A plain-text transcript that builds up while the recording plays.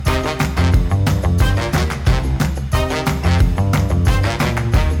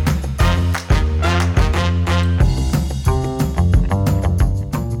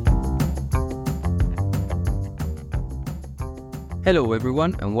Hello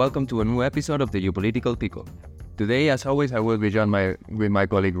everyone, and welcome to a new episode of the Geopolitical Pickle. Today, as always, I will be joined with my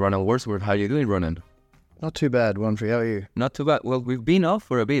colleague Ronald Wordsworth. How are you doing, Ronald? Not too bad, Humphrey. How are you? Not too bad. Well, we've been off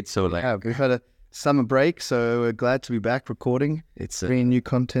for a bit, so Yeah, we've had a summer break, so we're glad to be back recording. It's bringing new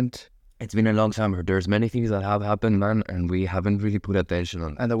content. It's been a long summer. There's many things that have happened, man, and we haven't really put attention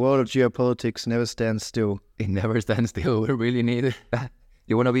on. And the world of geopolitics never stands still. It never stands still. We really need it.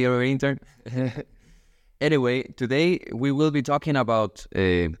 You want to be our intern? Anyway, today we will be talking about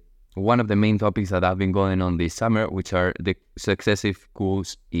one of the main topics that have been going on this summer, which are the successive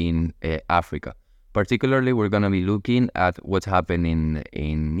coups in Africa. Particularly, we're going to be looking at what's happening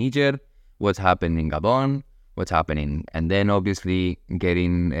in Niger, what's happening in Gabon, what's happening, and then obviously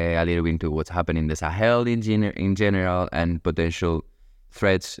getting a little bit into what's happening in the Sahel in general, and potential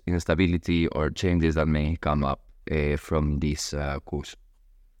threats, instability, or changes that may come up from these coups.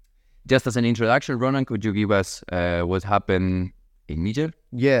 Just as an introduction, Ronan, could you give us what happened in Niger?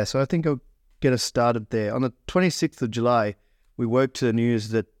 Yeah, so I think I'll get us started there. On the 26th of July, we woke to the news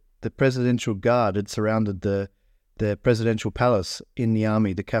that the presidential guard had surrounded the presidential palace in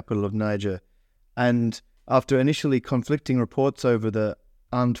Niamey, the capital of Niger. And after initially conflicting reports over the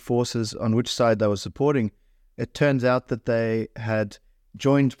armed forces on which side they were supporting, it turns out that they had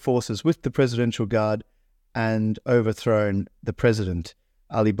joined forces with the presidential guard and overthrown the president.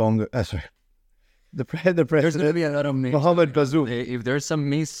 Ali Bongo, the president, There's going to be a lot of names. Mohamed Bazoum. If there's some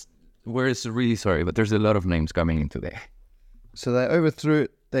miss, we're really sorry, but there's a lot of names coming in today. So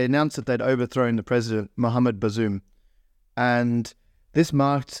they announced that they'd overthrown the president, Mohamed Bazoum. And this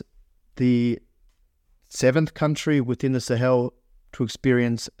marked the 7th country within the Sahel to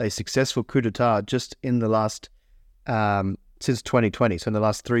experience a successful coup d'etat just in the last, since 2020, so in the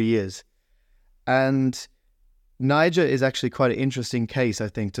last 3 years. And Niger is actually quite an interesting case, I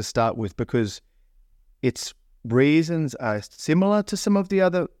think, to start with, because its reasons are similar to some of the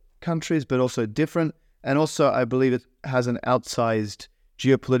other countries, but also different. And also, I believe it has an outsized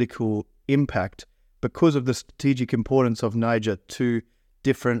geopolitical impact because of the strategic importance of Niger to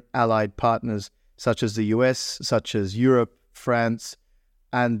different allied partners, such as the US, such as Europe, France,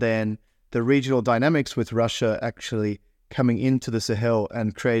 and then the regional dynamics with Russia actually coming into the Sahel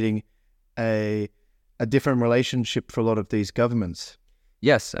and creating a different relationship for a lot of these governments.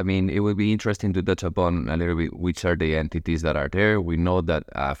 Yes, I mean, it would be interesting to touch upon a little bit which are the entities that are there. We know that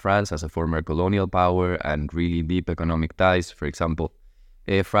France, as a former colonial power and really deep economic ties, for example,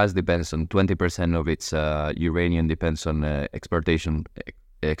 France depends on 20% of its uranium depends on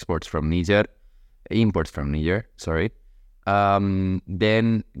exports from Niger, imports from Niger, sorry.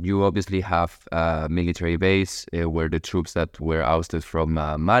 Then you obviously have a military base where the troops that were ousted from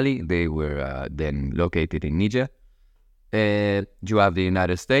Mali, they were then located in Niger. You have the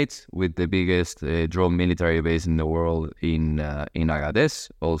United States with the biggest drone military base in the world in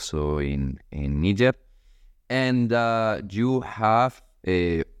Agadez, also in Niger. And you have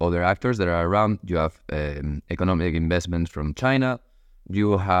other actors that are around. You have economic investments from China.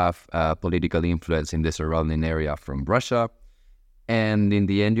 You have political influence in the surrounding area from Russia. And in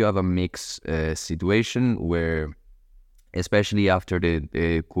the end, you have a mixed situation where, especially after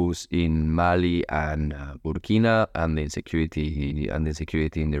the coups in Mali and Burkina and the insecurity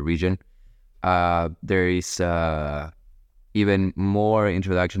in the region, there is even more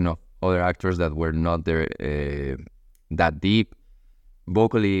introduction of other actors that were not there that deep.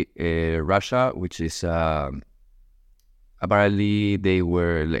 Vocally, Russia, which is apparently they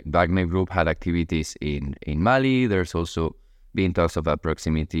were, like, Wagner Group had activities in Mali. There's also been talks of a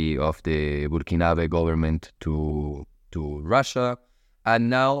proximity of the Burkinabe government to Russia. And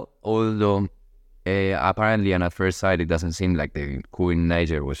now, although apparently and at first sight it doesn't seem like the coup in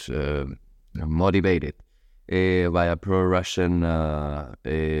Niger was motivated by a pro-Russian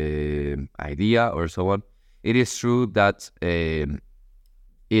idea or so on, it is true that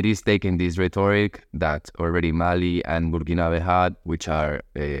it is taking this rhetoric that already Mali and Burkinabe had, which are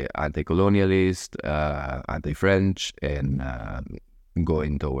anti-colonialist, anti-French, and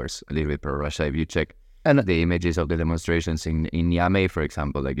going towards a little bit pro-Russia. If you check the images of the demonstrations in Niamey, for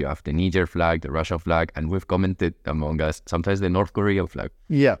example, like you have the Niger flag, the Russia flag, and we've commented among us sometimes the North Korean flag.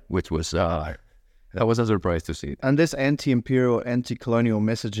 Yeah, which was that was a surprise to see. And this anti-imperial, anti-colonial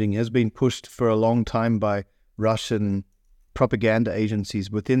messaging has been pushed for a long time by Russian propaganda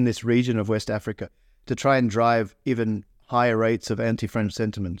agencies within this region of West Africa to try and drive even higher rates of anti-French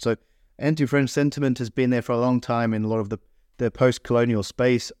sentiment. So anti-French sentiment has been there for a long time in a lot of the post-colonial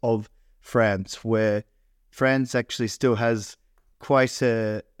space of France, where France actually still has quite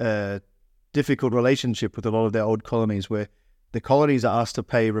a difficult relationship with a lot of their old colonies, where the colonies are asked to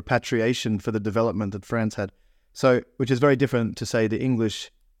pay repatriation for the development that France had. So, which is very different to, say, the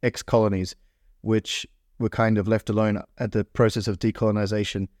English ex-colonies, which were kind of left alone at the process of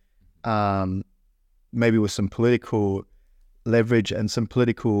decolonization, maybe with some political leverage and some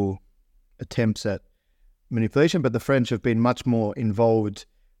political attempts at manipulation. But the French have been much more involved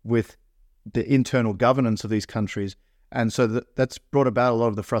with the internal governance of these countries. And so that's brought about a lot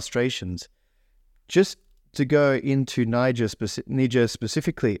of the frustrations. Just to go into Niger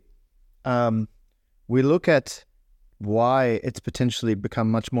specifically, we look at why it's potentially become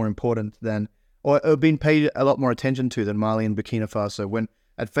much more important than, or been paid a lot more attention to than Mali and Burkina Faso, when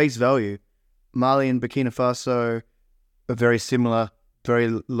at face value, Mali and Burkina Faso are very similar,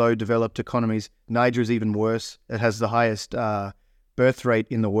 very low developed economies. Niger is even worse. It has the highest birth rate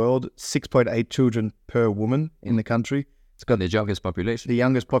in the world, 6.8 children per woman in the country. It's got the youngest population. The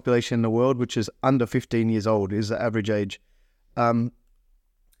youngest population in the world, which is under 15 years old, is the average age. The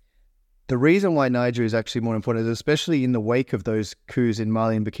reason why Niger is actually more important is, especially in the wake of those coups in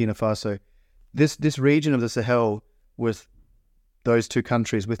Mali and Burkina Faso, this region of the Sahel, with those two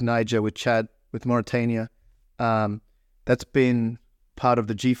countries, with Niger, with Chad, with Mauritania, that's been part of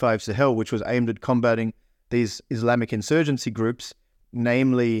the G5 Sahel, which was aimed at combating these Islamic insurgency groups,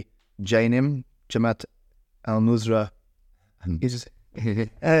 namely JNIM, Jamaat al-Nusra.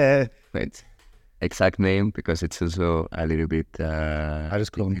 Wait, exact name, because it's also a little bit... I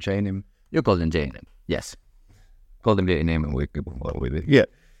just call them JNIM. You call them JNIM, yes. Call them the name and we keep on with it. Yeah.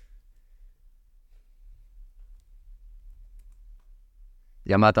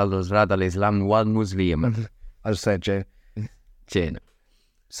 Jamaat al-Nusrat al-Islam wal Muslim. I just say JNIM. JNIM.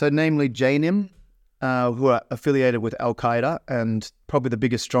 So namely JNIM, who are affiliated with Al-Qaeda, and probably the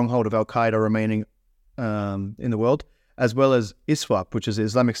biggest stronghold of Al-Qaeda remaining in the world, as well as ISWAP, which is the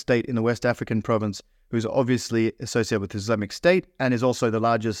Islamic State in the West African province, who's obviously associated with the Islamic State and is also the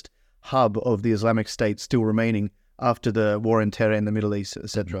largest hub of the Islamic State still remaining after the war in terror in the Middle East,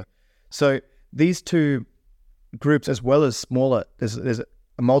 etc. So these two groups, as well as smaller, there's a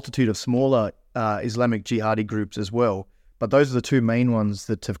multitude of smaller Islamic jihadi groups as well, but those are the two main ones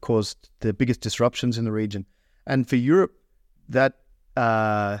that have caused the biggest disruptions in the region. And for Europe, that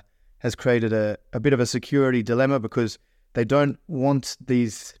has created a bit of a security dilemma, because they don't want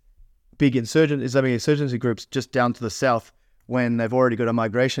these big Islamic insurgency groups just down to the south, when they've already got a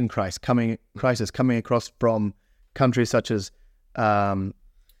migration crisis coming across from countries such as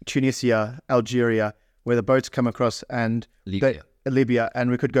Tunisia, Algeria, where the boats come across, and Libya,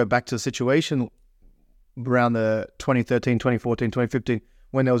 and we could go back to the situation around the 2013, 2014, 2015,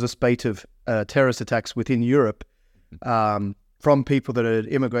 when there was a spate of terrorist attacks within Europe from people that had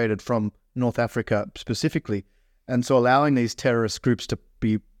immigrated from North Africa specifically. And so allowing these terrorist groups to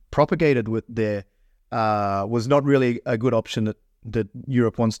be propagated with there was not really a good option that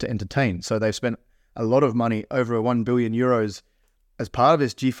Europe wants to entertain. So they've spent a lot of money, over 1 billion euros, as part of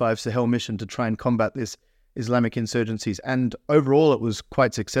this G5 Sahel mission to try and combat this Islamic insurgencies. And overall, it was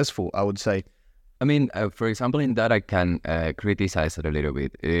quite successful, I would say. I mean, for example, in that I can criticize it a little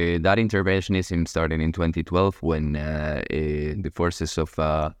bit. That interventionism started in 2012 when the forces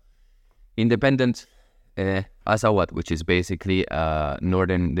of independent Azawad, which is basically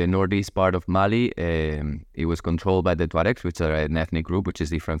the northeast part of Mali, it was controlled by the Tuaregs, which are an ethnic group which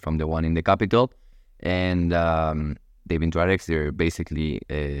is different from the one in the capital. And they've been Tuaregs, they're basically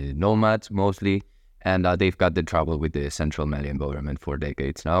nomads mostly. And they've got the trouble with the central Malian government for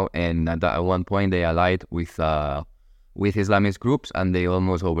decades now. And at one point, they allied with Islamist groups, and they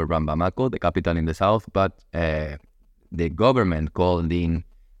almost overran Bamako, the capital in the south. But the government called in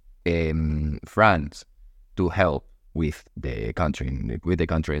France to help with the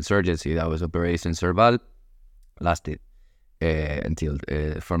counterinsurgency. That was Operation Serval, lasted until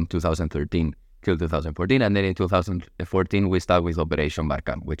from 2013 till 2014, and then in 2014 we started with Operation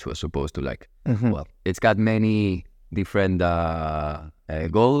Barkhane, which was supposed to well, it's got many different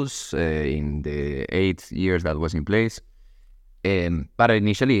goals in the 8 years that was in place, but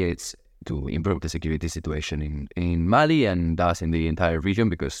initially it's to improve the security situation in Mali and thus in the entire region,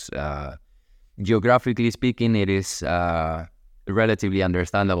 because geographically speaking, it is relatively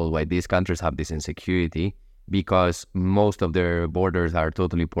understandable why these countries have this insecurity, because most of their borders are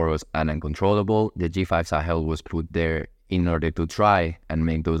totally porous and uncontrollable. The G5 Sahel was put there in order to try and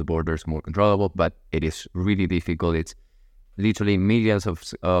make those borders more controllable, but it is really difficult. It's literally millions of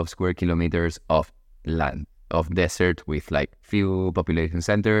square kilometers of land, of desert, with like few population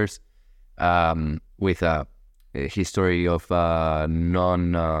centers, with a history of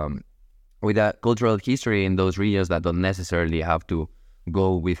with a cultural history in those regions that don't necessarily have to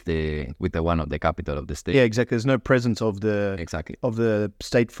go with the one of the capital of the state. Yeah, exactly. There's no presence of the Exactly. of the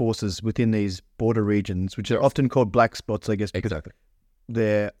state forces within these border regions, which are often called black spots, I guess, because Exactly.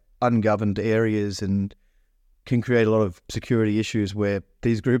 they're ungoverned areas and can create a lot of security issues where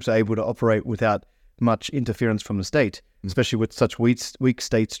these groups are able to operate without much interference from the state, especially with such weak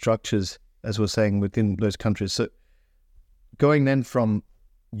state structures, as we're saying, within those countries. So going then from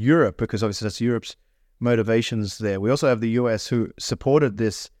Europe, because obviously that's Europe's motivations there, we also have the US who supported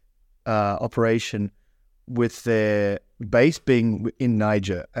this operation with their base being in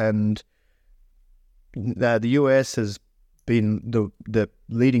Niger. And the US has been the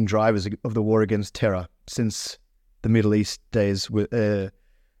leading drivers of the war against terror since the Middle East days.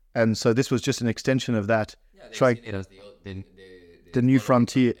 And so this was just an extension of that. Trying it as the new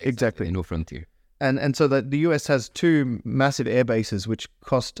frontier, exactly. The new frontier. And so the US has two massive air bases which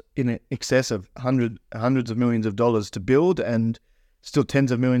cost in excess of hundreds of millions of dollars to build and still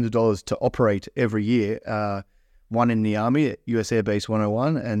tens of millions of dollars to operate every year. One in Niamey, US Air Base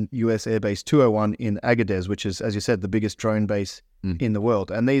 101, and US Air Base 201 in Agadez, which is, as you said, the biggest drone base in the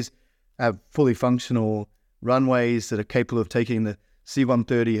world. And these have fully functional runways that are capable of taking the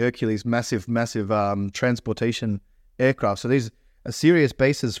C-130 Hercules, massive transportation aircraft. So these are serious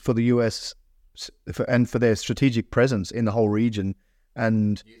bases for the US and for their strategic presence in the whole region.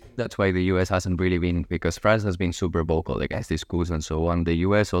 And that's why the US hasn't really been, because France has been super vocal against these coups and so on. The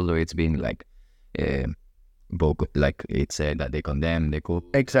US, although it's been like vocal, like it said that they condemn the coup.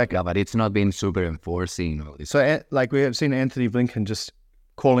 Exactly. Yeah, but it's not been super enforcing all this. So like we have seen Anthony Blinken just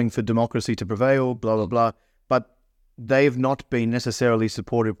calling for democracy to prevail, blah, blah, blah. But they've not been necessarily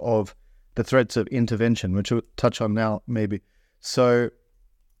supportive of the threats of intervention, which we'll touch on now maybe. So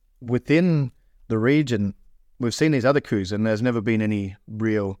within the region, we've seen these other coups, and there's never been any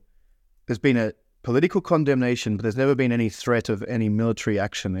there's been a political condemnation, but there's never been any threat of any military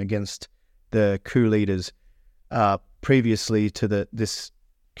action against the coup leaders previously to this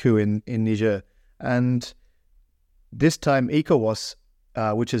coup in Niger. And this time ECOWAS,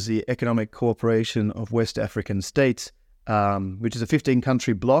 which is the Economic Cooperation of West African States, which is a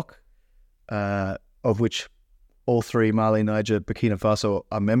 15-country bloc, of which all three, Mali, Niger, Burkina Faso,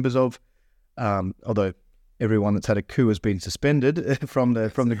 are members of, although everyone that's had a coup has been suspended from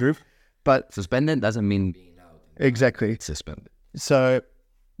the group. But suspended doesn't mean being out. Exactly. It's suspended. So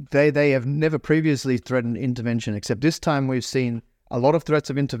they have never previously threatened intervention, except this time we've seen a lot of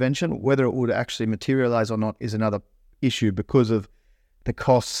threats of intervention. Whether it would actually materialize or not is another issue because of the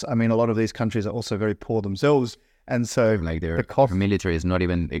costs. I mean, a lot of these countries are also very poor themselves, and so like their military is not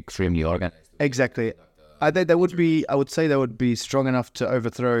even extremely organized. Exactly. I would say they would be strong enough to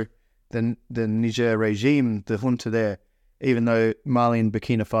overthrow the Niger regime, the junta there, even though Mali and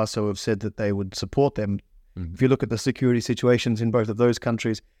Burkina Faso have said that they would support them. Mm-hmm. If you look at the security situations in both of those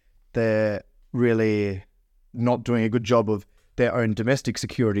countries, they're really not doing a good job of their own domestic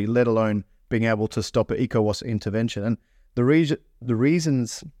security, let alone being able to stop an ECOWAS intervention. And the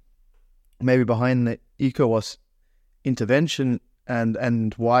reasons maybe behind the ECOWAS intervention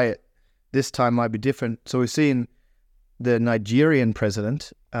and why it this time might be different. So we've seen the Nigerian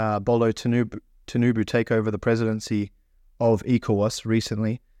president, Bolo Tinubu, take over the presidency of ECOWAS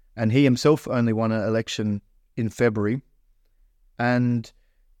recently, and he himself only won an election in February. And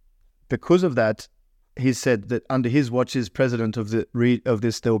because of that, he said that under his watch as president of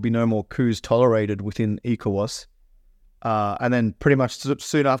this, there will be no more coups tolerated within ECOWAS. And then pretty much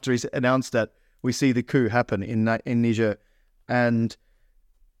soon after he announced that, we see the coup happen in Niger. And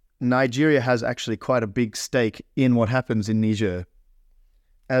Nigeria has actually quite a big stake in what happens in Niger.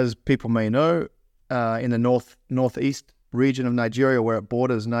 As people may know, in the northeast region of Nigeria, where it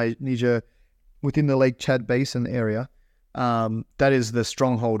borders Niger within the Lake Chad Basin area, that is the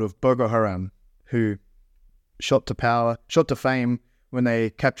stronghold of Boko Haram, who shot to fame when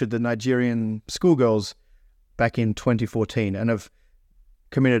they captured the Nigerian schoolgirls back in 2014 and have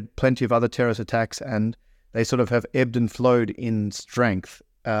committed plenty of other terrorist attacks, and they sort of have ebbed and flowed in strength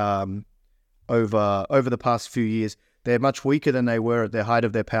over the past few years. They're much weaker than they were at the height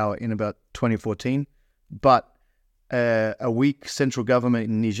of their power in about 2014, but a weak central government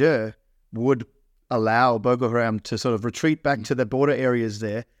in Niger would allow Boko Haram to sort of retreat back to the border areas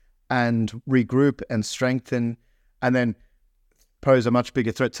there and regroup and strengthen, and then pose a much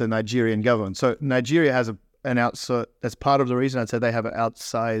bigger threat to the Nigerian government. So Nigeria has that's part of the reason I'd say they have an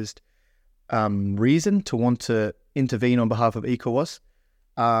outsized reason to want to intervene on behalf of ECOWAS.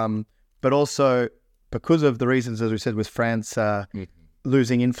 But also because of the reasons, as we said, with France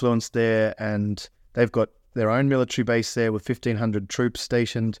losing influence there, and they've got their own military base there with 1,500 troops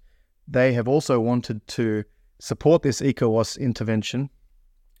stationed, they have also wanted to support this ECOWAS intervention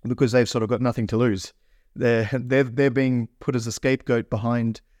because they've sort of got nothing to lose. They're being put as a scapegoat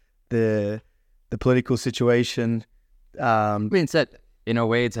behind the political situation. I mean, in a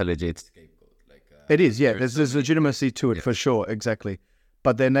way, it's a legit scapegoat. It is, yeah. There's legitimacy to it for sure, exactly.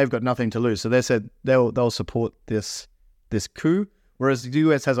 But then they've got nothing to lose, so they said they'll support this coup. Whereas the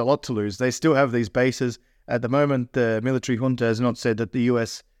US has a lot to lose. They still have these bases at the moment. The military junta has not said that the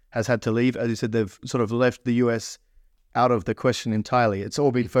US has had to leave. As you said, they've sort of left the US out of the question entirely. It's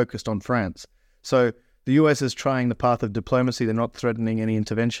all been focused on France. So the US is trying the path of diplomacy. They're not threatening any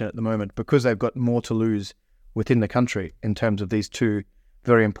intervention at the moment because they've got more to lose within the country in terms of these two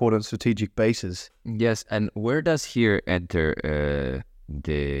very important strategic bases. Yes, and where does here enter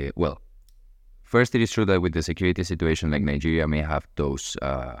first, it is true that with the security situation, like Nigeria may have those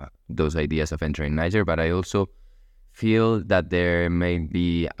ideas of entering Niger, but I also feel that there may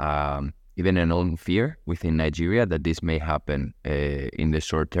be even an own fear within Nigeria that this may happen in the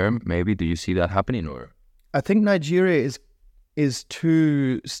short term. Maybe, do you see that happening? Or I think Nigeria is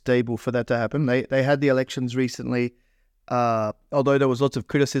too stable for that to happen. They had the elections recently, although there was lots of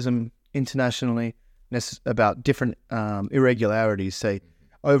criticism internationally about different irregularities, say.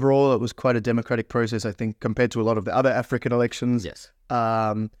 Overall, it was quite a democratic process, I think, compared to a lot of the other African elections. Yes.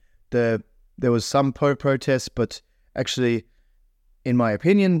 There was some protests, but actually, in my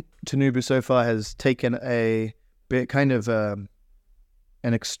opinion, Tinubu so far has taken a bit kind of an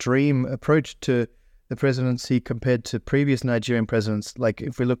extreme approach to the presidency compared to previous Nigerian presidents. Like,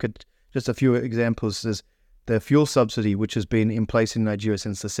 if we look at just a few examples, there's the fuel subsidy, which has been in place in Nigeria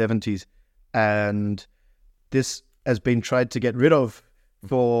since the 70s, and this has been tried to get rid of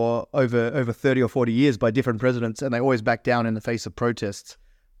for over 30 or 40 years by different presidents, and they always back down in the face of protests.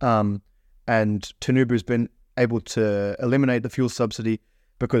 And Tinubu's been able to eliminate the fuel subsidy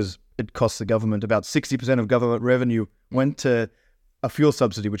because it costs the government about 60% of government revenue went to a fuel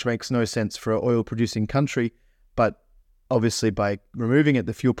subsidy, which makes no sense for an oil-producing country. But obviously, by removing it,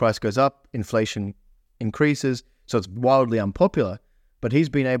 the fuel price goes up, inflation increases, so it's wildly unpopular. But he's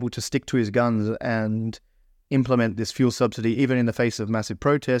been able to stick to his guns and implement this fuel subsidy even in the face of massive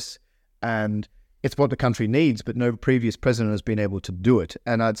protests, and it's what the country needs, but no previous president has been able to do it.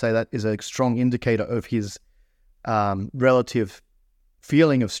 And I'd say that is a strong indicator of his relative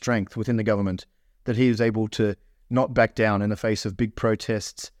feeling of strength within the government, that he is able to not back down in the face of big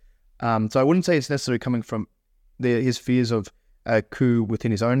protests. So I wouldn't say it's necessarily coming from his fears of a coup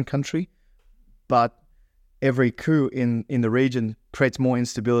within his own country, but every coup in the region creates more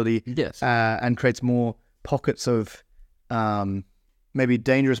instability. Yes. And creates more pockets of maybe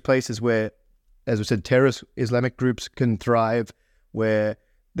dangerous places where, as we said, terrorist Islamic groups can thrive, where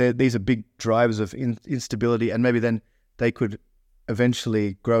these are big drivers of instability, and maybe then they could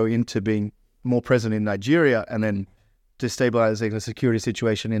eventually grow into being more present in Nigeria and then destabilizing the security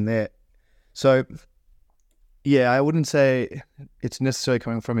situation in there. So, yeah, I wouldn't say it's necessarily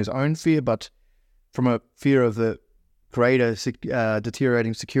coming from his own fear, but from a fear of the greater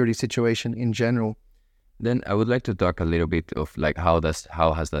deteriorating security situation in general. Then I would like to talk a little bit of like how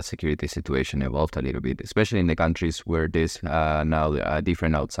has that security situation evolved a little bit, especially in the countries where there's now a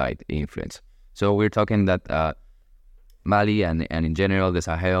different outside influence. So we're talking that Mali and in general the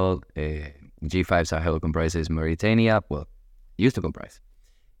Sahel, G5 Sahel comprises Mauritania, used to comprise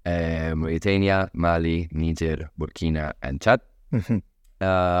Mauritania, Mali, Niger, Burkina, and Chad. Mm-hmm.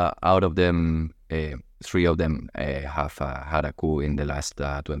 Out of them, 3 of them have had a coup in the last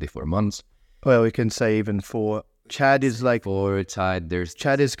 24 months. Well, we can say even for Chad is like... For Chad,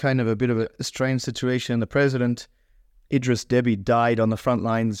 Chad is kind of a bit of a strange situation. The president, Idris Deby, died on the front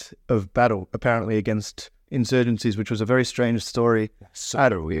lines of battle, apparently against insurgencies, which was a very strange story.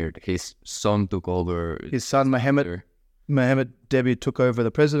 Super weird. His son took over. His son, Mohammed Deby, took over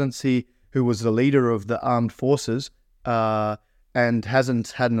the presidency, who was the leader of the armed forces, and hasn't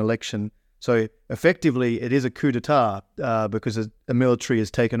had an election. So effectively, it is a coup d'etat because the military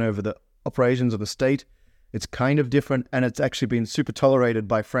has taken over the operations of the state. It's kind of different, and it's actually been super tolerated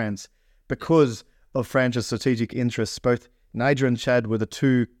by France because of France's strategic interests. Both Niger and Chad were the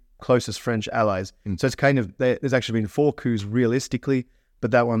 2 closest French allies. So it's kind of, there's actually been 4 coups realistically, but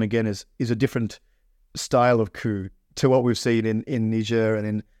that one again is a different style of coup to what we've seen in Niger and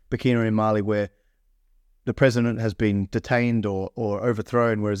in Burkina and Mali, where the president has been detained or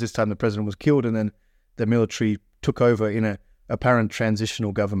overthrown, whereas this time the president was killed and then the military took over in a apparent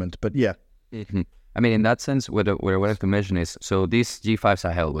transitional government. But yeah. Mm-hmm. I mean, in that sense, what I wanted to mention is, so this G5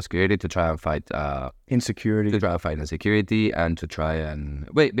 Sahel was created to try and fight insecurity. To try and fight insecurity and to try and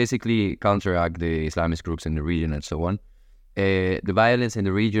basically counteract the Islamist groups in the region and so on. The violence in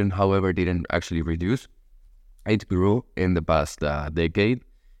the region, however, didn't actually reduce. It grew in the past decade.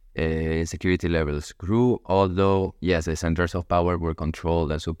 security levels grew, although, yes, the centers of power were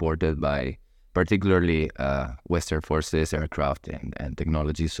controlled and supported by particularly Western forces, aircraft, and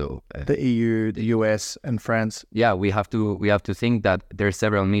technology. So the EU, the US, and France. Yeah, we have to think that there are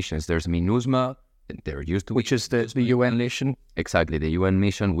several missions. There's MINUSMA, there used to be, which is the UN mission. Exactly, the UN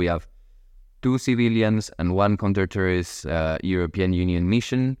mission. We have 2 civilians and 1 counter-terrorist European Union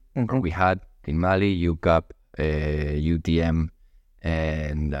mission. We had in Mali, UCAP, UTM,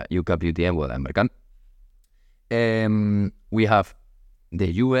 and UCAP, UTM, well, and Barkan. We have the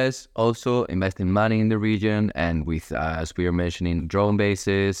US also investing money in the region, and with, as we were mentioning, drone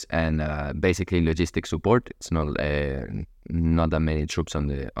bases and basically logistic support. It's not that many troops on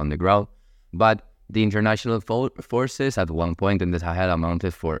the ground, but the international forces at one point in the Sahel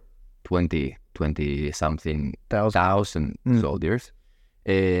amounted for 20 something thousand soldiers,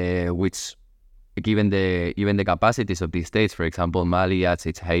 which, given the capacities of these states, for example, Mali at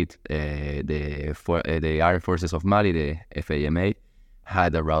its height, the armed forces of Mali, the FAMA,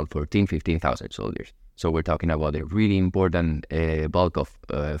 had around 15,000 soldiers. So we're talking about a really important bulk of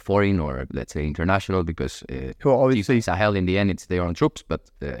foreign, or let's say international, because obviously Sahel in the end it's their own troops, but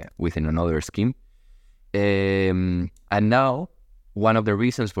within another scheme. And now one of the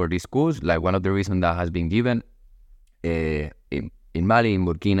reasons for these coups, like one of the reasons that has been given in Mali, in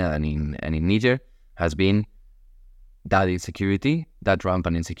Burkina, and in Niger, has been that insecurity, that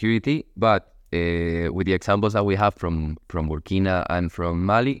rampant insecurity. But with the examples that we have from Burkina and from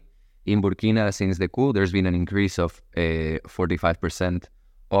Mali, in Burkina, since the coup, there's been an increase of 46%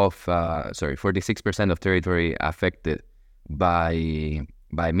 of territory affected by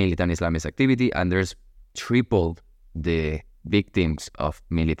militant Islamist activity, and there's tripled the victims of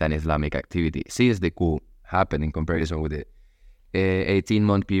militant Islamic activity since the coup happened in comparison with the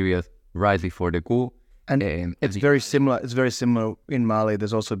 18-month period right before the coup. And it's very similar. It's very similar in Mali.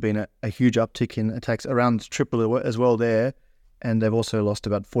 There's also been a huge uptick in attacks, around triple as well there, and they've also lost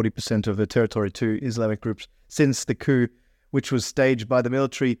about 40% of their territory to Islamic groups since the coup, which was staged by the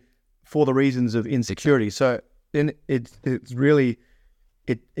military for the reasons of insecurity. So it's really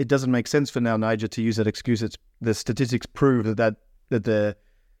it doesn't make sense for now Niger to use that excuse. The statistics prove that the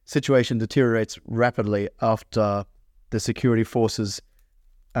situation deteriorates rapidly after the security forces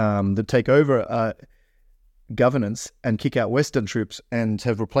that take over governance and kick out Western troops and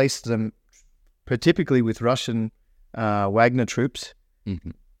have replaced them, typically with Russian Wagner troops.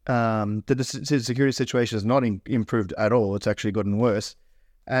 The security situation has not improved at all. It's actually gotten worse.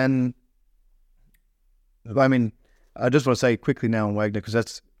 And I mean, I just want to say quickly now on Wagner, because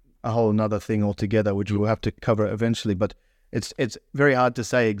that's a whole another thing altogether, which we'll have to cover eventually. But it's very hard to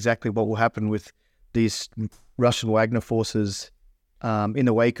say exactly what will happen with these Russian Wagner forces in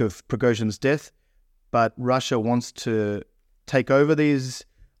the wake of Prigozhin's death. But Russia wants to take over these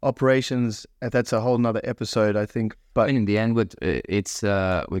operations. That's a whole nother episode, I think. But in the end, it's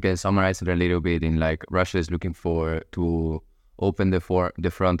we can summarize it a little bit in like Russia is looking to open the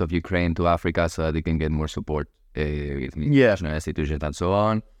front of Ukraine to Africa so that they can get more support with international institutions and so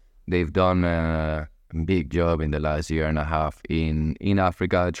on. They've done a big job in the last year and a half in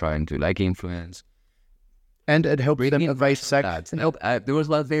Africa, trying to like influence. And it helps them evade sanctions. There was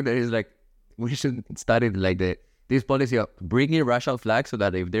one thing that is like, we should study like this policy of bringing Russian flags, so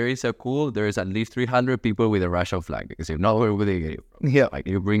that if there is a coup, there is at least 300 people with a Russian flag. Because if not, where would they get it from? Yeah. Like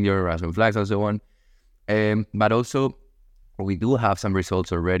you bring your Russian flags and so on. But also, we do have some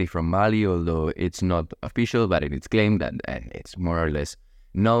results already from Mali, although it's not official, but it's claimed and it's more or less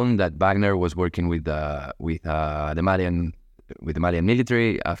known that Wagner was working with the Malian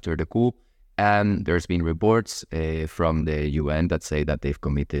military after the coup. And there's been reports from the UN that say that they've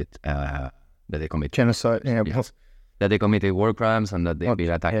committed genocide. Yes, that they committed war crimes and that they've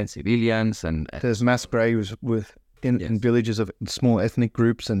been attacking civilians. And there's mass graves in villages of small ethnic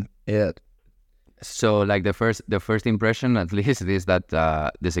groups, and So, like the first impression, at least, is that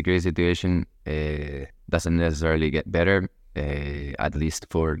the security situation doesn't necessarily get better, at least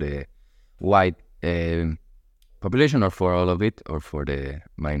for the white population, or for all of it, or for the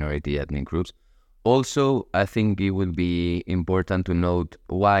minority ethnic groups. Also, I think it would be important to note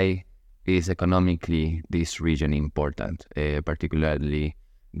why is economically this region important, particularly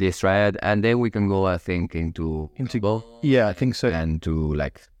this triad, and then we can go, I think, into yeah, I think so, and to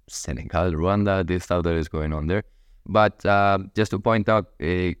like Senegal, Rwanda, this stuff that is going on there. But just to point out,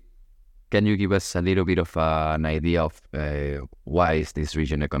 can you give us a little bit of an idea of why is this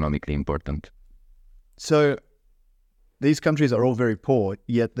region economically important? So these countries are all very poor,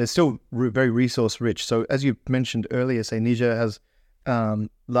 yet they're still very resource rich. So as you mentioned earlier, say Niger has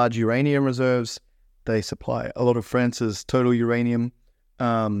large uranium reserves. They supply a lot of France's total uranium.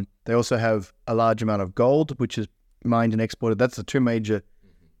 They also have a large amount of gold, which is mined and exported. That's the two major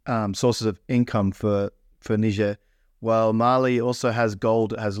sources of income for Niger. While Mali also has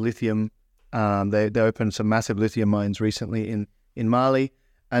gold, it has lithium. They opened some massive lithium mines recently in Mali,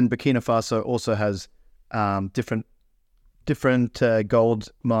 and Burkina Faso also has different gold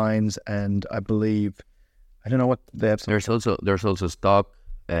mines, and I believe, I don't know what they have. There's also stock,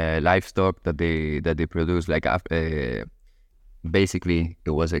 livestock that they produce. Like basically, it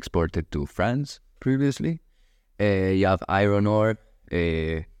was exported to France previously. You have iron ore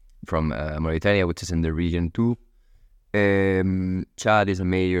from Mauritania, which is in the region too. Chad is a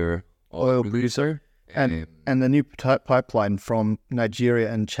major oil producer, and the new pipeline from Nigeria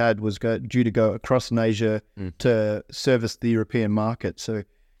and Chad was due to go across Niger to service the European market. So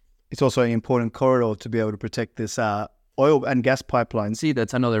it's also an important corridor to be able to protect this oil and gas pipeline. See,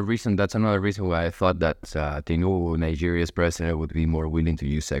 that's another reason why I thought that Tinubu, Nigeria's president, would be more willing to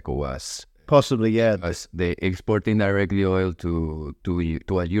use ECOWAS. Possibly, yeah. Because they export indirectly oil to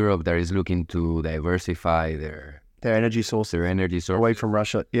a Europe that is looking to diversify their energy source away from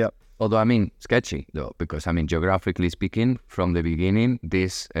Russia. Yeah. Although, I mean, sketchy though, because I mean, geographically speaking, from the beginning,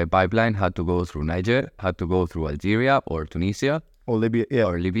 this pipeline had to go through Niger, had to go through Algeria or Tunisia or Libya. Yeah.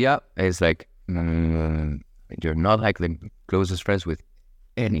 Or Libya. It's like you're not like the closest friends with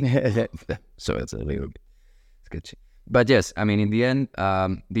any of them, so it's a little bit sketchy. But yes, I mean, in the end,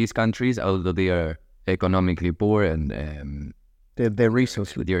 these countries, although they are economically poor and they're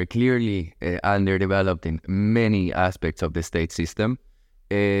resources, they're clearly underdeveloped in many aspects of the state system.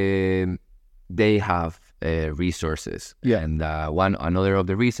 They have resources. Yeah. And another of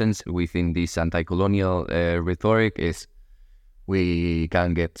the reasons within this anti-colonial rhetoric is we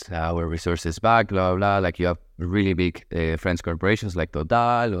can get our resources back, blah, blah, blah. Like you have really big French corporations like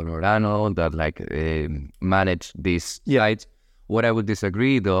Total or Orano that like manage these sites. What I would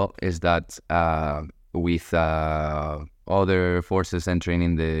disagree though is that with other forces entering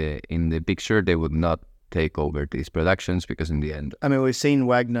in the picture, they would not take over these productions, because in the end, I mean, we've seen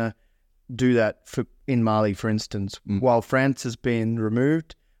Wagner do that in Mali, for instance. While France has been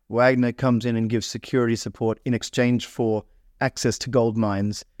removed, Wagner comes in and gives security support in exchange for access to gold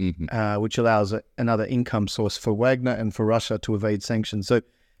mines, which allows another income source for Wagner and for Russia to evade sanctions. So,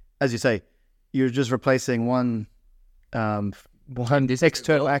 as you say, you're just replacing one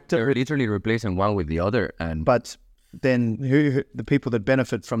external actor. They're literally replacing one with the other, but then the people that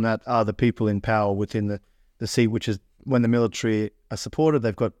benefit from that are the people in power within the sea, which is when the military are supported,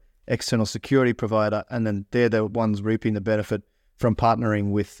 they've got external security provider, and then they're the ones reaping the benefit from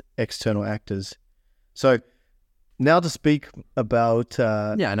partnering with external actors. So now to speak about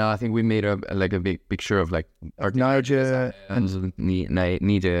I think we made a big picture of like Niger and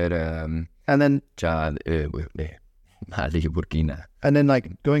Niger, and then Chad, Mali, Burkina, and then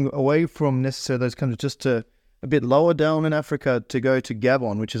like going away from necessarily those countries, just to a bit lower down in Africa, to go to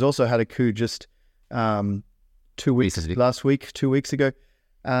Gabon, which has also had a coup just 2 weeks ago.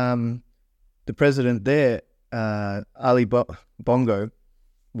 The president there, Ali Bongo,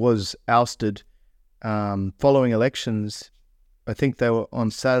 was ousted following elections. I think they were on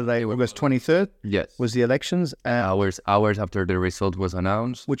Saturday, August 23rd. Yes, was the elections. Hours after the result was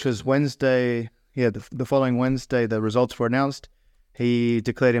announced, which was Wednesday. Yeah, the following Wednesday, the results were announced. He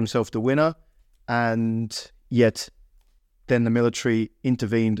declared himself the winner, and yet then the military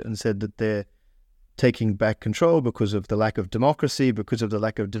intervened and said that they're taking back control because of the lack of democracy, because of the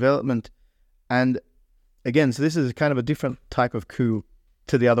lack of development. And again, so this is kind of a different type of coup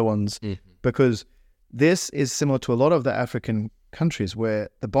to the other ones, because this is similar to a lot of the African countries where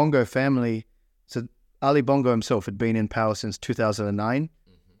the Bongo family, so Ali Bongo himself had been in power since 2009,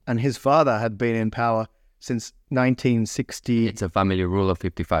 and his father had been in power since 1960. It's a family rule of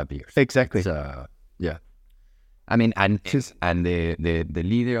 55 years. Exactly. Yeah. I mean, and the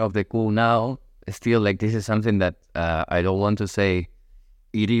leader of the coup now, still, like, this is something that I don't want to say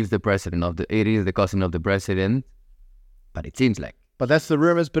it is the cousin of the president, but it seems like. But that's the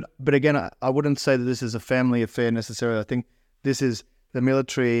rumors. But again, I wouldn't say that this is a family affair necessarily. I think this is the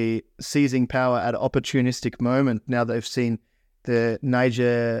military seizing power at an opportunistic moment. Now they've seen the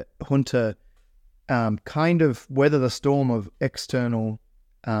Niger junta kind of weather the storm of external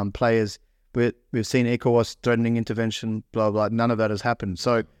players. We've seen ECOWAS threatening intervention, blah, blah. None of that has happened.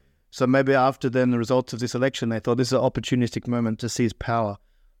 So maybe after then the results of this election, they thought this is an opportunistic moment to seize power.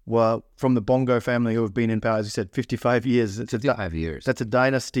 Well, from the Bongo family, who have been in power, as you said, 55 years. 55 years. That's a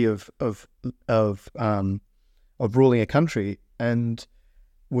dynasty of ruling a country, and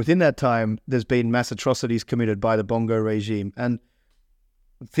within that time, there's been mass atrocities committed by the Bongo regime. And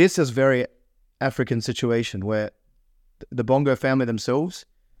this is a very African situation where the Bongo family themselves,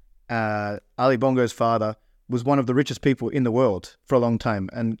 Ali Bongo's father was one of the richest people in the world for a long time.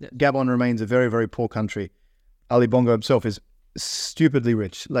 And Gabon remains a very, very poor country. Ali Bongo himself is stupidly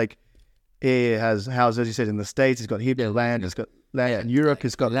rich. Like, he has houses, as you said, in the States. He's got heaps of land. He's got land in Europe.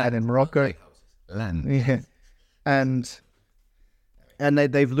 He's got land in Morocco. Land. Yeah. And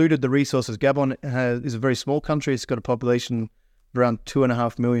they've looted the resources. Gabon is a very small country. It's got a population of around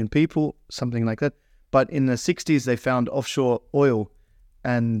 2.5 million people, something like that. But in the 60s, they found offshore oil,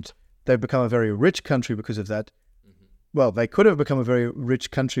 and they've become a very rich country because of that. Mm-hmm. Well, they could have become a very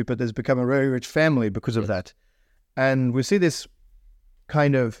rich country, but there's become a very rich family because of that. And we see this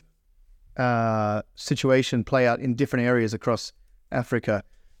kind of situation play out in different areas across Africa.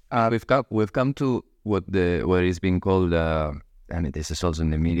 We've come to what is being called, this is also in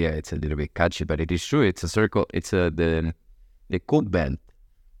the media, it's a little bit catchy, but it is true. It's a circle. It's the Coup Belt.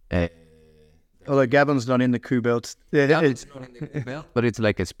 Although Gabon's not in the Coup Belt. It's not in the Coup Belt, but it's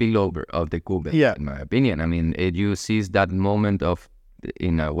like a spillover of the Coup Belt, in my opinion. I mean, you seize that moment of,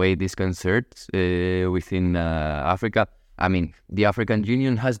 in a way, disconcert within Africa. I mean, the African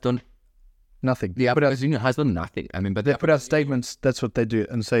Union has done nothing. The African Union has done nothing. I mean, but they put out statements. That's what they do,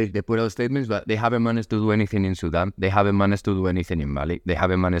 and say they put out statements, but they haven't managed to do anything in Sudan. They haven't managed to do anything in Mali. They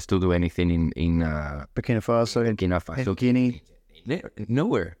haven't managed to do anything in Burkina Faso, Guinea. They're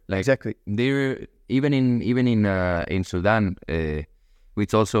nowhere. Like, exactly. They're even in Sudan,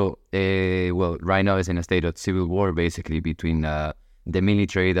 which also right now is in a state of civil war, basically, between the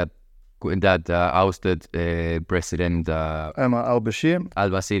military that ousted President Omar al-Bashir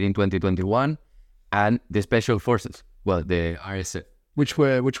in 2021, and the special forces. Well, the RSF, which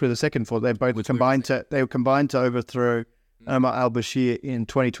were the second force. They both combined to overthrow Omar al-Bashir in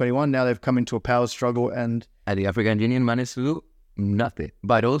 2021. Now they've come into a power struggle, and the African Union managed to do nothing.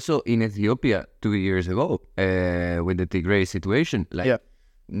 But also in Ethiopia 2 years ago, with the Tigray situation,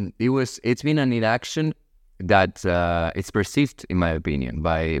 it's been an inaction that it's perceived, in my opinion,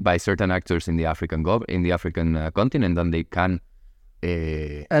 by certain actors in the African continent, and they can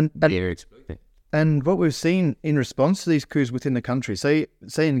they're exploiting. And what we've seen in response to these coups within the country, say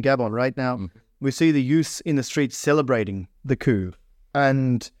in Gabon right now, we see the youth in the streets celebrating the coup,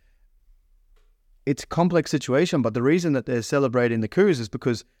 and it's a complex situation, but the reason that they're celebrating the coups is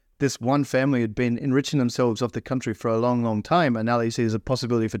because this one family had been enriching themselves off the country for a long, long time, and now they see there's a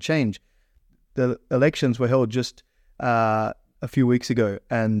possibility for change. The elections were held just a few weeks ago,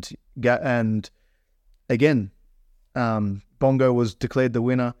 and again, Bongo was declared the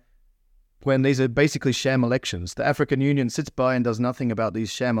winner, when these are basically sham elections. The African Union sits by and does nothing about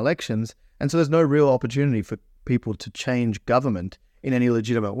these sham elections, and so there's no real opportunity for people to change government in any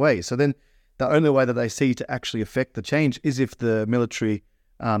legitimate way. So then the only way that they see to actually affect the change is if the military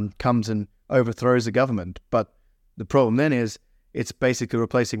comes and overthrows the government. But the problem then is it's basically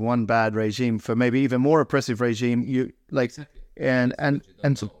replacing one bad regime for maybe even more oppressive regime.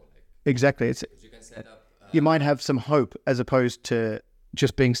 Exactly. It's you might have some hope as opposed to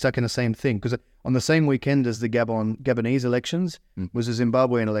just being stuck in the same thing. Because on the same weekend as the Gabonese elections was the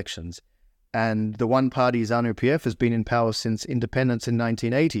Zimbabwean elections, and the one party ZANU-PF has been in power since independence in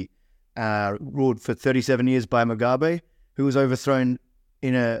 1980. Ruled for 37 years by Mugabe, who was overthrown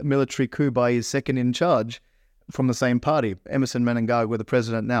in a military coup by his second in charge from the same party, Emerson Mnangagwa, the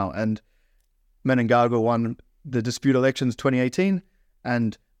president now. And Mnangagwa won the dispute elections 2018,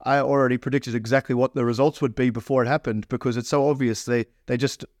 and I already predicted exactly what the results would be before it happened, because it's so obvious. They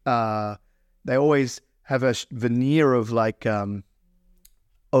they always have a veneer of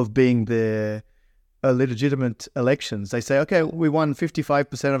of being the legitimate elections. They say, okay, we won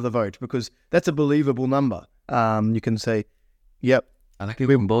 55% of the vote, because that's a believable number. You can say, yep. And I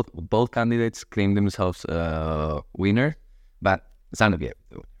think both candidates claim themselves winner, but ZANU-PF.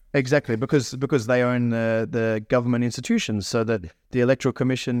 Exactly, because they own the government institutions, so that the electoral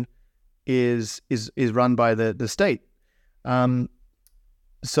commission is run by the state.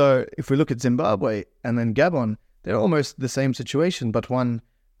 So if we look at Zimbabwe and then Gabon, they're almost the same situation, but one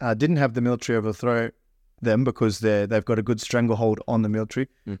didn't have the military overthrow them because they've got a good stranglehold on the military.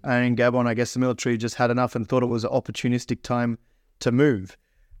 And in Gabon, I guess the military just had enough and thought it was an opportunistic time to move.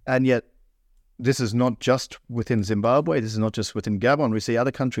 And yet, this is not just within Zimbabwe. This is not just within Gabon. We see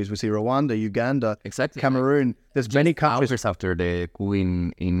other countries. We see Rwanda, Uganda, Cameroon. There's just many countries. Hours after the coup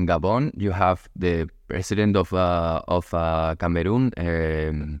in Gabon, you have the president of Cameroon.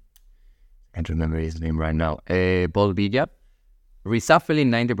 I can't remember his name right now. Paul Biya, reshuffling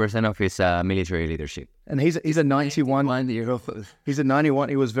 90% of his military leadership. And he's a 91-year-old. He's a 91.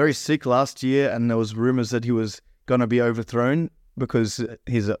 He was very sick last year, and there was rumors that he was going to be overthrown because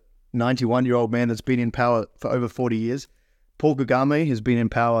he's a 91-year-old man that's been in power for over 40 years. Paul Kagame has been in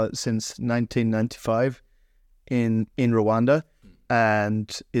power since 1995 in Rwanda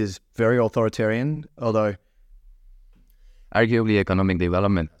and is very authoritarian, although arguably economic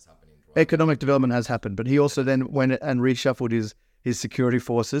development has happened. But he also then went and reshuffled his security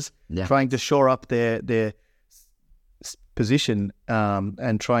forces, trying to shore up their position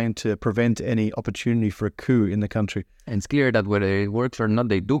and trying to prevent any opportunity for a coup in the country. And it's clear that whether it works or not,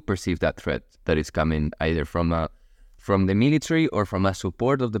 they do perceive that threat that is coming either from the military or from a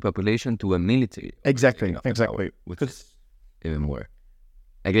support of the population to a military. Exactly. Which is even more.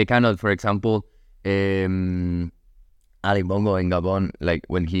 Like they cannot, for example, Ali Bongo in Gabon, like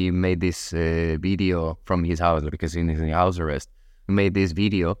when he made this video from his house, because he's in house arrest, made this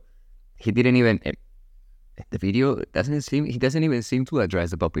video, he didn't even... The video he doesn't even seem to address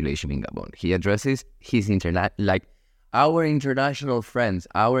the population in Gabon. He addresses his our international friends.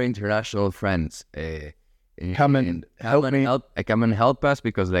 Come and help us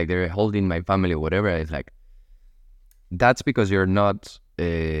because like they're holding my family or whatever. It's like, that's because you're not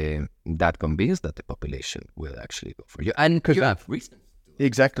that convinced that the population will actually go for you. And you have reasons.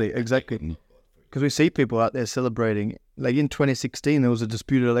 Exactly. Because we see people out there celebrating. Like in 2016, there was a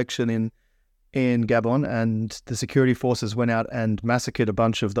disputed election in Gabon, and the security forces went out and massacred a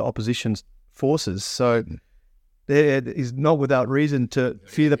bunch of the opposition's forces. So there is not without reason to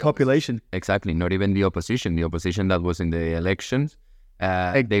fear the population. Exactly, not even the opposition. The opposition that was in the elections,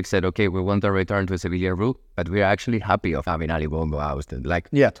 they've said, okay, we want to return to civilian rule, but we're actually happy of having Ali Bongo ousted.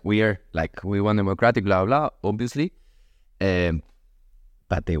 We want democratic, blah, blah, obviously.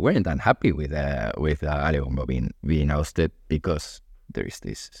 But they weren't unhappy with Ali Bongo being ousted because there is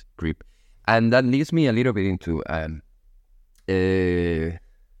this creep. And that leads me a little bit into,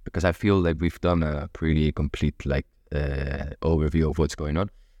 because I feel like we've done a pretty complete overview of what's going on.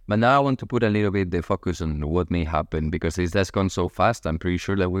 But now I want to put a little bit the focus on what may happen, because it's just gone so fast. I'm pretty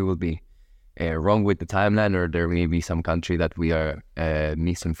sure that we will be wrong with the timeline, or there may be some country that we are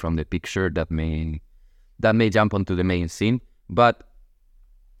missing from the picture that may jump onto the main scene. But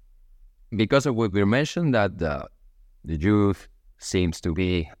because of what we mentioned, that the youth seems to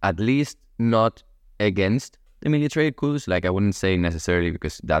be at least not against the military coups. Like, I wouldn't say necessarily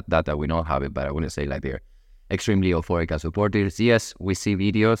because that we don't have it, but I wouldn't say like they're extremely euphoric as supporters. Yes, we see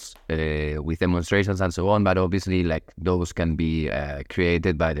videos with demonstrations and so on, but obviously like those can be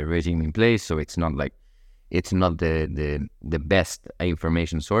created by the regime in place, so it's not the best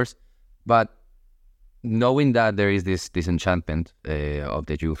information source. But knowing that there is this disenchantment of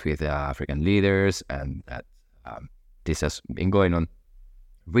the youth with African leaders, and that this has been going on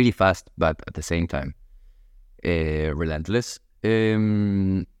really fast, but at the same time relentless.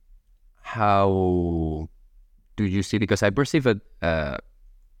 How do you see? Because I perceive it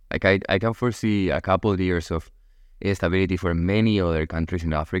like I can foresee a couple of years of instability for many other countries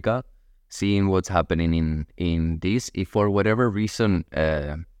in Africa, seeing what's happening in this. If for whatever reason,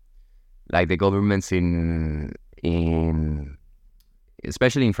 like the governments in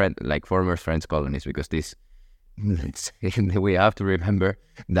especially in former French colonies, because we have to remember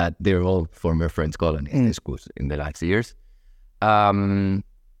that they're all former French colonies in the last years. And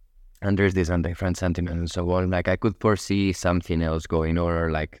there's this anti-French sentiment and so on. Like, I could foresee something else going on, or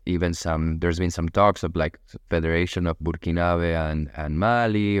like even there's been some talks of like Federation of Burkinabe and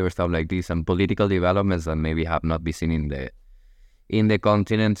Mali or stuff like this, and political developments that maybe have not been seen in the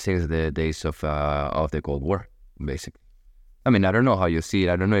continent since the days of the Cold War, basically. I mean, I don't know how you see it.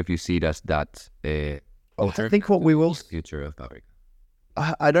 I don't know if you see it as that. I think what we will future of Africa.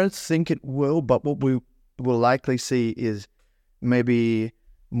 I don't think it will, but what we will likely see is maybe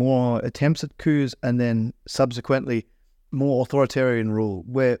more attempts at coups, and then subsequently more authoritarian rule,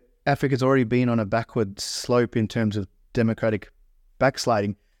 where Africa's already been on a backward slope in terms of democratic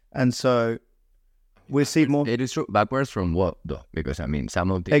backsliding. And so we see more... It is true. Backwards from what, though? Because, I mean,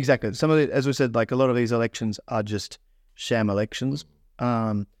 some of the... Exactly. Some of the, as we said, like a lot of these elections are just sham elections.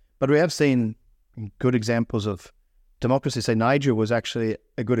 But we have seen good examples of democracy. Say Niger was actually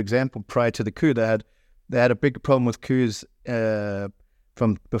a good example prior to the coup. They had a big problem with coups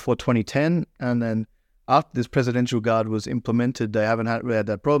from before 2010, and then after this presidential guard was implemented, they haven't really had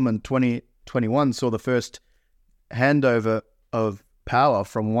that problem. And 2021 saw the first handover of power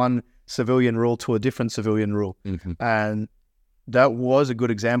from one civilian rule to a different civilian rule. Mm-hmm. And that was a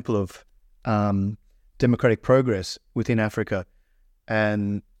good example of democratic progress within Africa,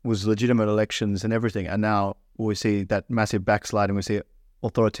 and was legitimate elections and everything. And now we see that massive backsliding. We see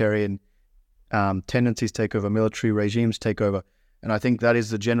authoritarian tendencies take over, military regimes take over. And I think that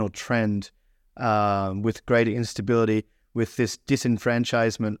is the general trend, with greater instability, with this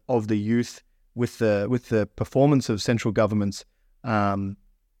disenfranchisement of the youth with the performance of central governments, we're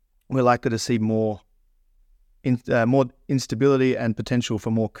likely to see more instability and potential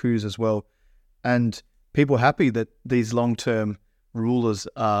for more coups as well. And people are happy that these long-term rulers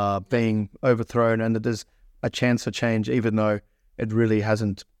are being overthrown and that there's a chance for change, even though it really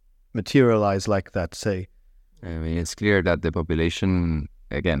hasn't materialized like that. See, I mean, it's clear that the population,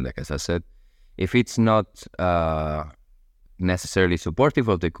 again, like as I said, if it's not necessarily supportive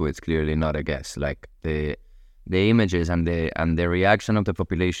of the coup, it's clearly not against. Like the images and the reaction of the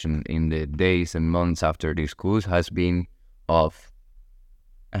population in the days and months after these coups has been of,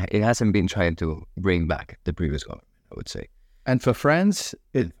 it hasn't been trying to bring back the previous government, I would say. And for France,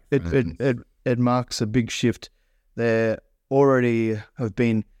 it marks a big shift. They already have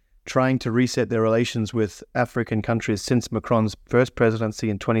been trying to reset their relations with African countries since Macron's first presidency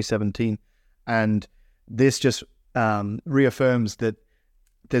in 2017. And this just reaffirms that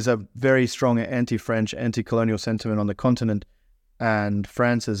there's a very strong anti-French, anti-colonial sentiment on the continent, and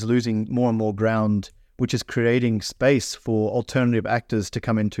France is losing more and more ground, which is creating space for alternative actors to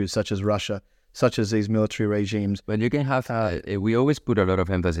come into, such as Russia, such as these military regimes. But you can have, we always put a lot of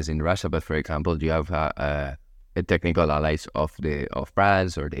emphasis in Russia, but for example, you have technical allies of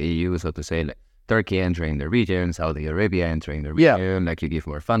France or the EU, so to say, like Turkey entering the region, Saudi Arabia entering the region, like you give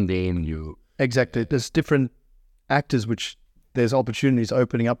more funding, Exactly. There's different actors which there's opportunities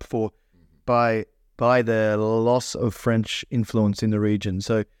opening up for by the loss of French influence in the region.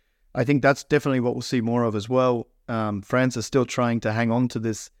 So I think that's definitely what we'll see more of as well. France is still trying to hang on to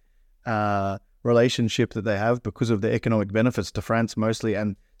this relationship that they have because of the economic benefits to France mostly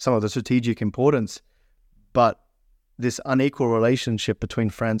and some of the strategic importance. But this unequal relationship between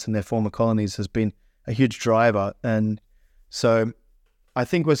France and their former colonies has been a huge driver. And so I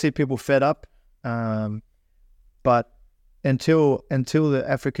think we'll see people fed up. But until the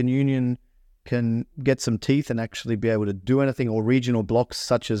African Union can get some teeth and actually be able to do anything, or regional blocks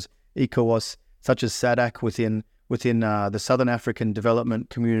such as ECOWAS, such as SADC within the Southern African Development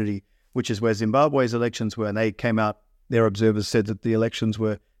Community, which is where Zimbabwe's elections were, and they came out, their observers said that the elections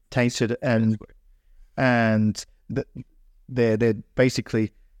were tainted, and they're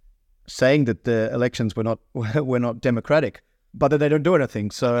basically saying that the elections were not democratic, but that they don't do anything.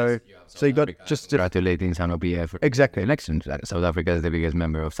 So you got just congratulating ZANU-PF for exactly elections. South Africa is the biggest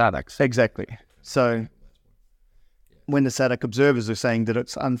member of SADC. Exactly. So when the SADC observers are saying that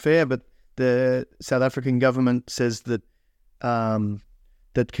it's unfair, but the South African government says that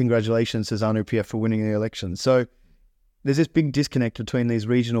that congratulations to ZANU-PF for winning the election. So there's this big disconnect between these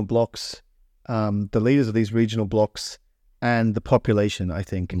regional blocks, the leaders of these regional blocks, and the population, I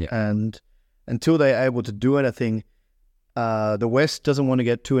think. Yeah. And until they're able to do anything, the West doesn't want to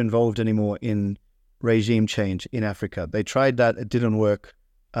get too involved anymore in regime change in Africa. They tried that; it didn't work.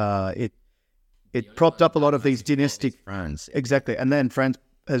 It propped up a lot of these dynastic France, exactly, and then France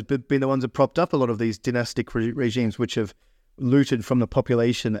has been the ones that propped up a lot of these dynastic regimes, which have looted from the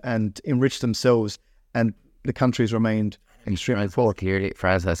population and enriched themselves, and the countries remained extremely poor.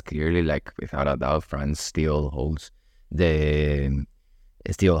 France has clearly, like without a doubt, France still holds the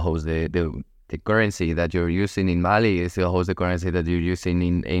currency that you're using in Mali. It still holds the currency that you're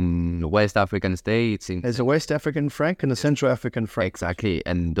using in West African states. There's a West African franc and a Central African franc. Exactly,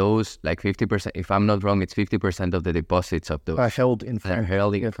 and those, like 50%, if I'm not wrong, it's 50% of the deposits of those are held in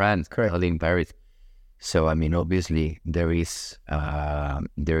France. France, correct. Held in Paris. So I mean, obviously there is a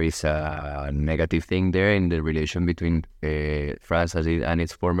negative thing there in the relation between France and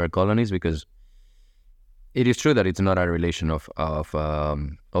its former colonies, because it is true that it's not a relation of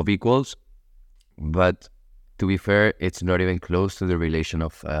equals. But to be fair, it's not even close to the relation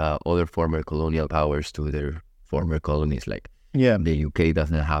of other former colonial powers to their former colonies. Like the UK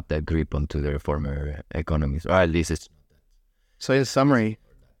doesn't have that grip onto their former economies, or at least it's not that. So in summary,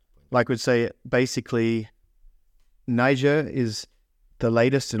 like we'd say, basically, Niger is the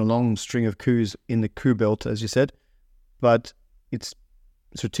latest in a long string of coups in the Coup Belt, as you said, but its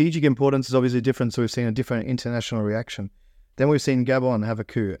strategic importance is obviously different, so we've seen a different international reaction. Then we've seen Gabon have a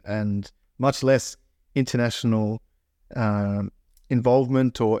coup, and much less international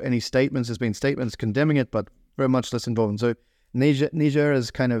involvement or any statements. There's been statements condemning it, but very much less involvement. So Niger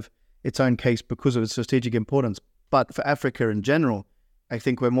is kind of its own case because of its strategic importance. But for Africa in general, I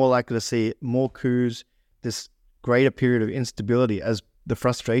think we're more likely to see more coups, this greater period of instability as the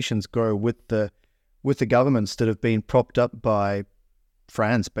frustrations grow with the governments that have been propped up by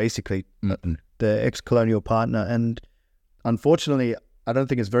France, basically, the ex-colonial partner. And unfortunately, I don't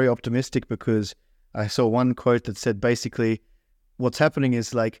think it's very optimistic, because I saw one quote that said basically what's happening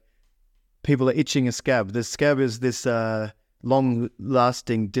is like people are itching a scab. The scab is this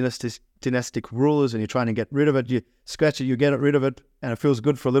long-lasting dynastic rulers and you're trying to get rid of it, you scratch it, you get rid of it, and it feels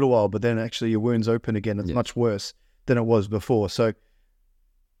good for a little while, but then actually your wound's open again. It's much worse than it was before. So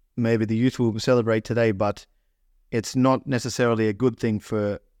maybe the youth will celebrate today, but it's not necessarily a good thing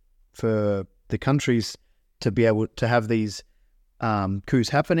for the countries to be able to have these coups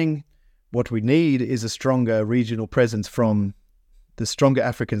happening. What we need is a stronger regional presence from the stronger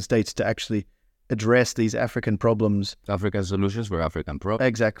African states to actually address these African problems. African solutions for African problems.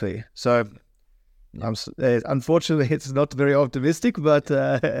 Exactly. So, unfortunately, it's not very optimistic, but...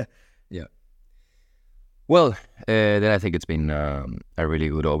 yeah. Well, then I think it's been a really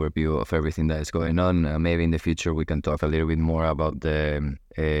good overview of everything that is going on. Maybe in the future we can talk a little bit more about the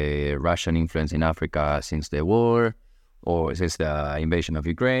Russian influence in Africa since the war, or since the invasion of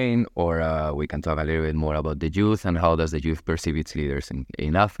Ukraine, or we can talk a little bit more about the youth and how does the youth perceive its leaders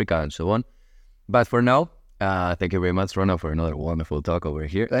in Africa and so on. But for now, thank you very much, Rona, for another wonderful talk over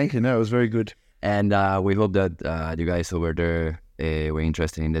here. Thank you. No, it was very good. And we hope that you guys over there were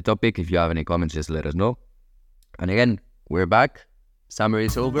interested in the topic. If you have any comments, just let us know. And again, we're back. Summer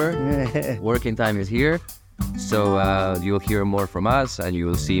is over. Working time is here. So you'll hear more from us and you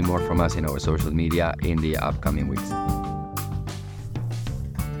will see more from us in our social media in the upcoming weeks.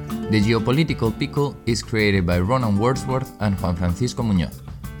 The Geopolitical Pickle is created by Ronan Wordsworth and Juan Francisco Muñoz,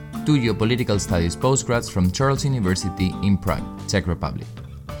 two geopolitical studies postgrads from Charles University in Prague, Czech Republic.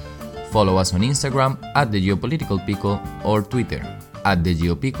 Follow us on Instagram at The Geopolitical Pickle or Twitter at The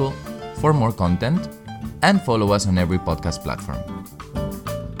Geopickle for more content, and follow us on every podcast platform.